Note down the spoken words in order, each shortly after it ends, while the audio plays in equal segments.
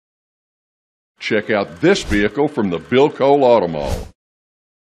Check out this vehicle from the Bill Cole Auto Mall.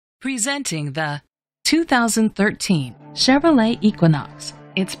 Presenting the 2013 Chevrolet Equinox.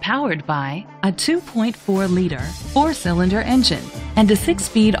 It's powered by a 2.4-liter four-cylinder engine and a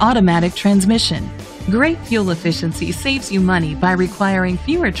 6-speed automatic transmission. Great fuel efficiency saves you money by requiring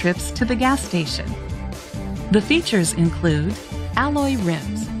fewer trips to the gas station. The features include alloy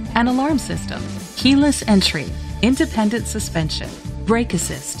rims, an alarm system, keyless entry, independent suspension, brake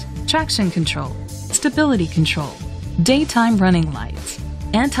assist, traction control, stability control, daytime running lights,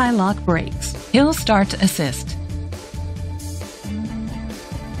 anti-lock brakes, hill start assist.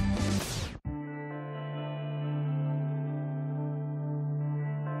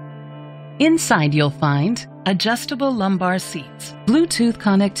 Inside you'll find adjustable lumbar seats, Bluetooth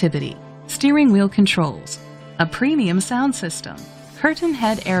connectivity, steering wheel controls, a premium sound system, curtain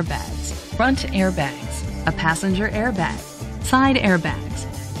head airbags, front airbags, a passenger airbag, side airbags,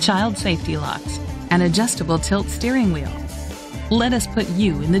 child safety locks, an adjustable tilt steering wheel. Let us put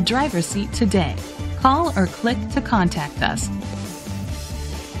you in the driver's seat today. Call or click to contact us.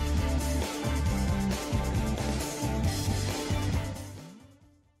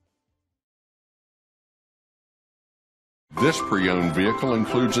 This pre-owned vehicle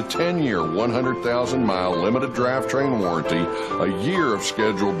includes a 10-year, 100,000-mile limited drivetrain warranty, a year of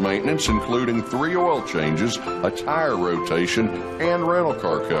scheduled maintenance including 3 oil changes, a tire rotation, and rental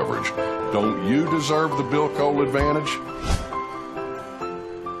car coverage. Don't you deserve the Bill Cole advantage?